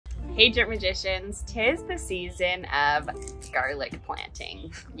Hey Dirt Magicians, 'tis the season of garlic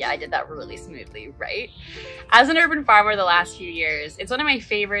planting. Yeah, I did that really smoothly, right? As an urban farmer the last few years, it's one of my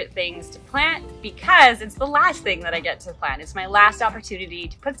favorite things to plant because it's the last thing that I get to plant. It's my last opportunity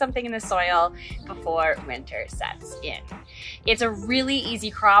to put something in the soil before winter sets in. It's a really easy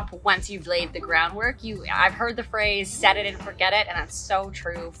crop once you've laid the groundwork. I've heard the phrase, set it and forget it, and that's so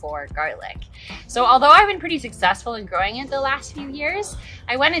true for garlic. So although I've been pretty successful in growing it the last few years,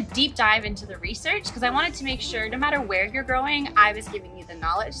 I went a deep dive into the research because I wanted to make sure no matter where you're growing, I was giving you the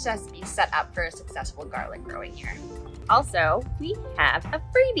knowledge to be set up for a successful garlic growing year. Also, we have a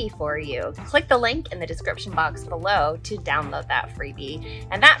freebie for you. Click the link in the description box below to download that freebie.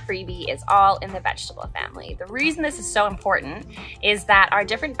 And that freebie is all in the vegetable family. The reason this is so important is that our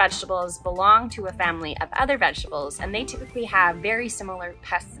different vegetables belong to a family of other vegetables, and they typically have very similar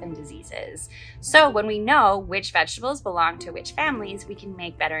pests and diseases. So when we know which vegetables belong to which families, we can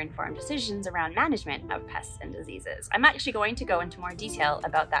make better informed decisions around management of pests and diseases. I'm actually going to go into more detail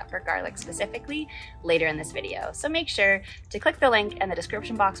about that for garlic specifically later in this video. So make sure to click the link in the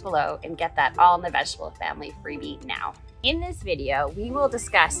description box below and get that all in the vegetable family freebie now. In this video, we will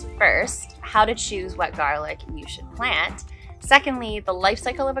discuss first how to choose what garlic you should plant. Secondly, the life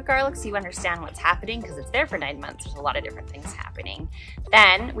cycle of a garlic so you understand what's happening because it's there for 9 months. There's a lot of different things happening.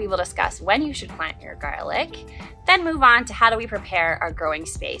 Then we will discuss when you should plant your garlic. Then move on to how do we prepare our growing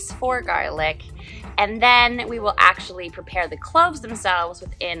space for garlic. And then we will actually prepare the cloves themselves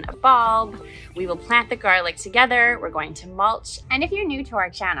within a bulb. We will plant the garlic together. We're going to mulch. And if you're new to our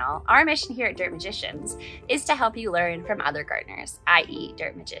channel, our mission here at Dirt Magicians is to help you learn from other gardeners, i.e.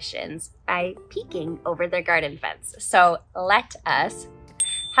 Dirt Magicians, by peeking over their garden fence. So let us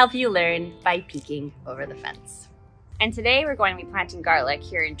help you learn by peeking over the fence. And today we're going to be planting garlic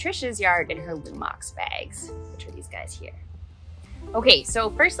here in Trisha's yard in her Lumox bags, which are these guys here. Okay,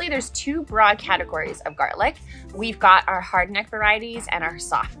 so firstly, there's two broad categories of garlic. We've got our hardneck varieties and our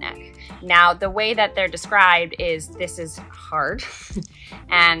softneck. Now, the way that they're described is this is hard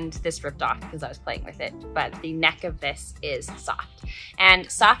and this ripped off because I was playing with it, but the neck of this is soft. And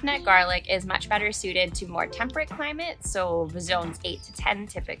softneck garlic is much better suited to more temperate climates, so zones 8 to 10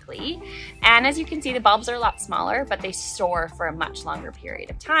 typically. And as you can see, the bulbs are a lot smaller, but they store for a much longer period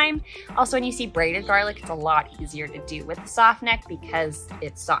of time. Also, when you see braided garlic, it's a lot easier to do with the softneck because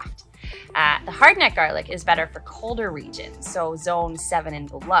it's soft. The hardneck garlic is better for colder regions, so zone 7 and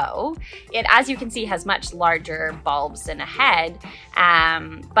below. It, as you can see, has much larger bulbs and a head,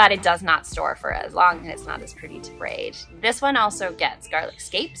 but it does not store for as long and it's not as pretty to braid. This one also gets garlic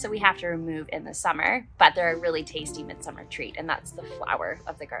scape, so we have to remove in the summer, but they're a really tasty midsummer treat, and that's the flower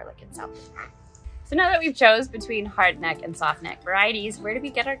of the garlic itself. So now that we've chose between hardneck and softneck varieties, where do we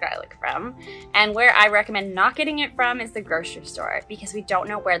get our garlic from? And where I recommend not getting it from is the grocery store because we don't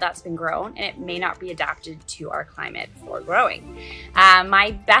know where that's been grown and it may not be adapted to our climate for growing.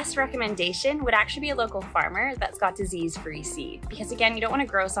 My best recommendation would actually be a local farmer that's got disease-free seed because again, you don't want to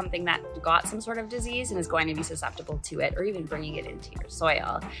grow something that got some sort of disease and is going to be susceptible to it or even bringing it into your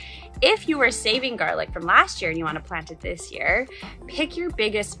soil. If you were saving garlic from last year and you want to plant it this year, pick your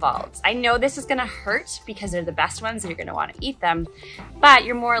biggest bulbs. I know this is going to hurt because they're the best ones and you're going to want to eat them, but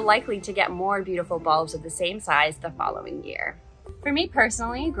you're more likely to get more beautiful bulbs of the same size the following year. For me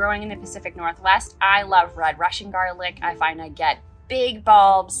personally, growing in the Pacific Northwest, I love red Russian garlic. I find I get big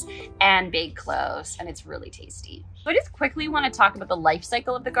bulbs and big cloves, and it's really tasty. So I just quickly want to talk about the life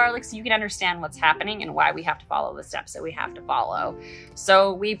cycle of the garlic so you can understand what's happening and why we have to follow the steps that we have to follow.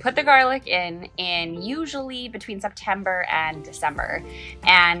 So we put the garlic in usually between September and December,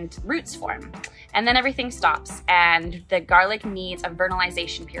 and roots form. And then everything stops, and the garlic needs a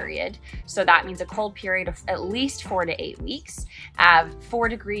vernalization period. So that means a cold period of at least 4 to 8 weeks, 4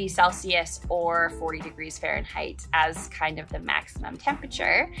 degrees Celsius or 40 degrees Fahrenheit as kind of the maximum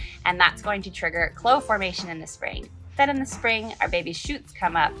temperature. And that's going to trigger clove formation in the spring. Then in the spring, our baby shoots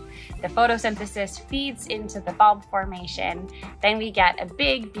come up. The photosynthesis feeds into the bulb formation. Then we get a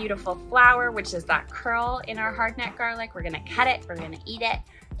big, beautiful flower, which is that curl in our hardneck garlic. We're gonna cut it, we're gonna eat it.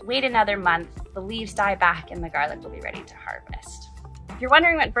 Wait another month, the leaves die back and the garlic will be ready to harvest. If you're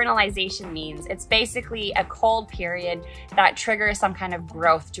wondering what vernalization means, it's basically a cold period that triggers some kind of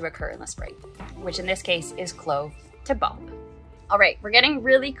growth to occur in the spring, which in this case is clove to bulb. All right, we're getting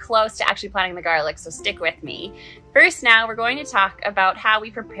really close to actually planting the garlic, so stick with me. First now, we're going to talk about how we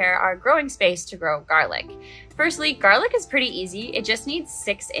prepare our growing space to grow garlic. Firstly, garlic is pretty easy. It just needs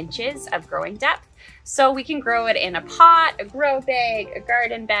 6 inches of growing depth. So we can grow it in a pot, a grow bag, a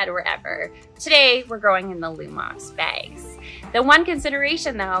garden bed, wherever. Today, we're growing in the Lumox bags. The one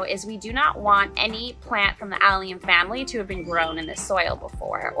consideration though is we do not want any plant from the allium family to have been grown in this soil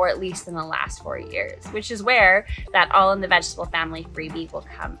before, or at least in the last 4 years, which is where that all in the vegetable family freebie will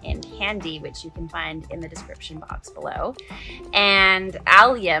come in handy, which you can find in the description box below. And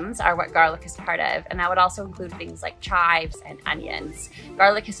alliums are what garlic is part of, and that would also include things like chives and onions.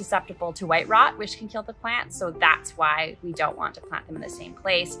 Garlic is susceptible to white rot, which can kill the plant, so that's why we don't want to plant them in the same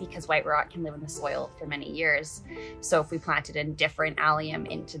place, because white rot can live in the soil for many years. So if we planted a different allium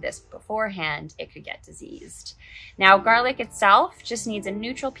into this beforehand, it could get diseased. Now, garlic itself just needs a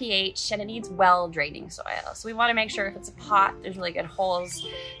neutral pH and it needs well draining soil. So we want to make sure if it's a pot, there's really good holes.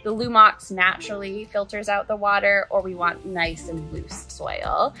 The Lumox naturally filters out the water, or we want nice and loose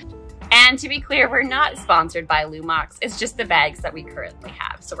soil. And to be clear, we're not sponsored by Lumox. It's just the bags that we currently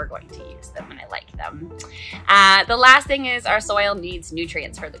have, so we're going to use them and I like them. The last thing is our soil needs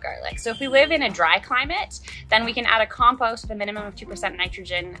nutrients for the garlic. So if we live in a dry climate, then we can add a compost with a minimum of 2%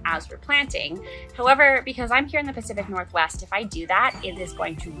 nitrogen as we're planting. However, because I'm here in the Pacific Northwest, if I do that, it is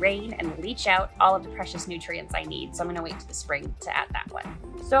going to rain and leach out all of the precious nutrients I need. So I'm gonna wait to the spring to add that one.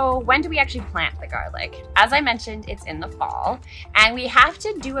 So when do we actually plant the garlic? As I mentioned, it's in the fall, and we have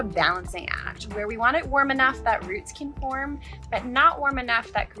to do a balancing act where we want it warm enough that roots can form, but not warm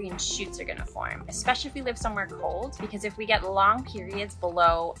enough that green shoots are gonna form, especially if we live somewhere cold, because if we get long periods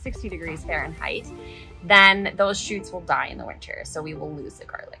below 60 degrees Fahrenheit, then those shoots will die in the winter, so we will lose the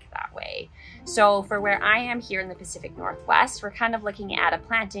garlic that way. So for where I am here in the Pacific Northwest, we're kind of looking at a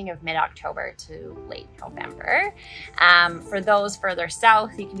planting of mid-October to late November. For those further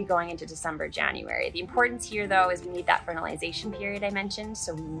south, you can be going into December, January. The importance here though is we need that vernalization period I mentioned,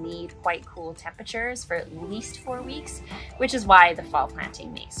 so we need quite cool temperatures for at least 4 weeks, which is why the fall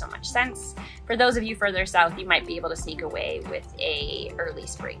planting makes so much sense. For those of you further south, you might be able to sneak away with a early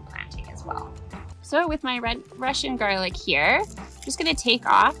spring planting as well. So with my red Russian garlic here, I'm just gonna take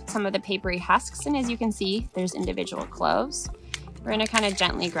off some of the papery husks, and as you can see, there's individual cloves. We're gonna kind of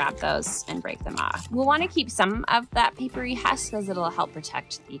gently grab those and break them off. We'll wanna keep some of that papery husk because it'll help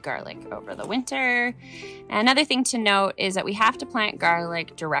protect the garlic over the winter. Another thing to note is that we have to plant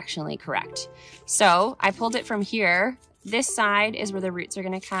garlic directionally correct. So I pulled it from here. This side is where the roots are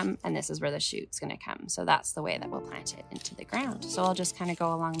gonna come, and this is where the shoot's gonna come. So that's the way that we'll plant it into the ground. So I'll just kind of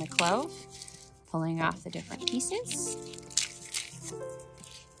go along the clove, pulling off the different pieces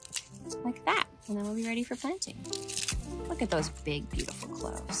like that, and then we'll be ready for planting. Look at those big, beautiful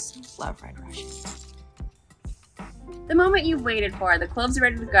cloves. Love red Russian. The moment you've waited for, the cloves are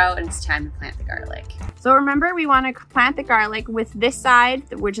ready to go, and it's time to plant the garlic. So remember, we want to plant the garlic with this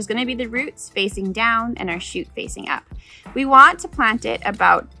side, which is going to be the roots facing down and our shoot facing up. We want to plant it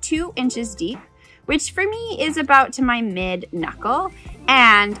about 2 inches deep, which for me is about to my mid knuckle,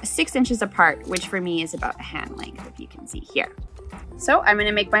 and 6 inches apart, which for me is about a hand length, if you can see here. So I'm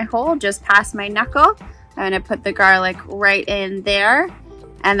gonna make my hole just past my knuckle. I'm gonna put the garlic right in there,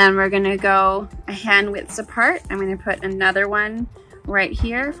 and then we're gonna go a hand widths apart. I'm gonna put another one right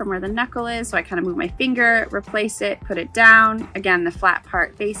here from where the knuckle is. So I kind of move my finger, replace it, put it down. Again, the flat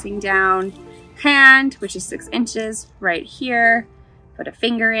part facing down. Hand, which is 6 inches, right here. Put a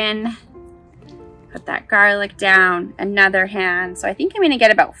finger in. Put that garlic down, another hand. So I think I'm gonna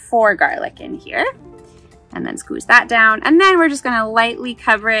get about 4 garlic in here, and then squeeze that down. And then we're just gonna lightly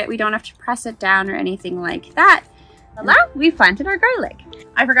cover it. We don't have to press it down or anything like that. Voila, we planted our garlic.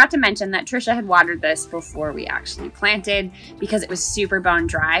 I forgot to mention that Trisha had watered this before we actually planted because it was super bone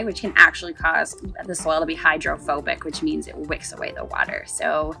dry, which can actually cause the soil to be hydrophobic, which means it wicks away the water.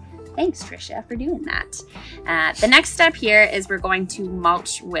 So thanks, Trisha, for doing that. The next step here is we're going to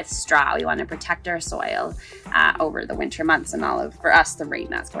mulch with straw. We want to protect our soil over the winter months and all of, for us, the rain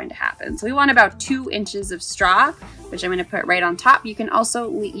that's going to happen. So we want about 2 inches of straw, which I'm going to put right on top. You can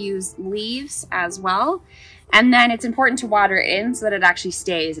also use leaves as well. And then it's important to water it in so that it actually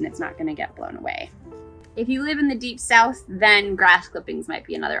stays and it's not going to get blown away. If you live in the deep south, then grass clippings might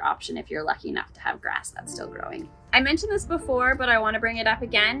be another option if you're lucky enough to have grass that's still growing. I mentioned this before, but I want to bring it up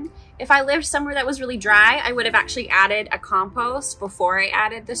again. If I lived somewhere that was really dry, I would have actually added a compost before I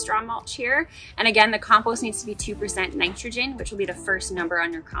added the straw mulch here. And again, the compost needs to be 2% nitrogen, which will be the first number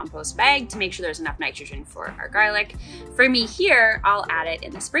on your compost bag to make sure there's enough nitrogen for our garlic. For me here, I'll add it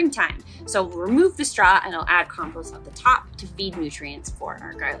in the springtime. So we'll remove the straw and I'll add compost at the top to feed nutrients for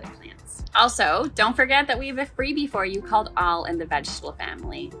our garlic plants. Also, don't forget that we have a freebie for you called All in the Vegetable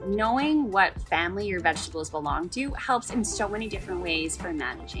Family. Knowing what family your vegetables belong to helps in so many different ways for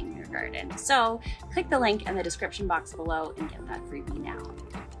managing your garden. So click the link in the description box below and get that freebie now.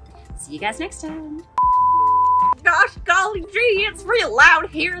 See you guys next time. Gosh golly gee, it's real loud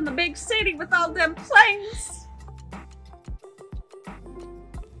here in the big city with all them planes.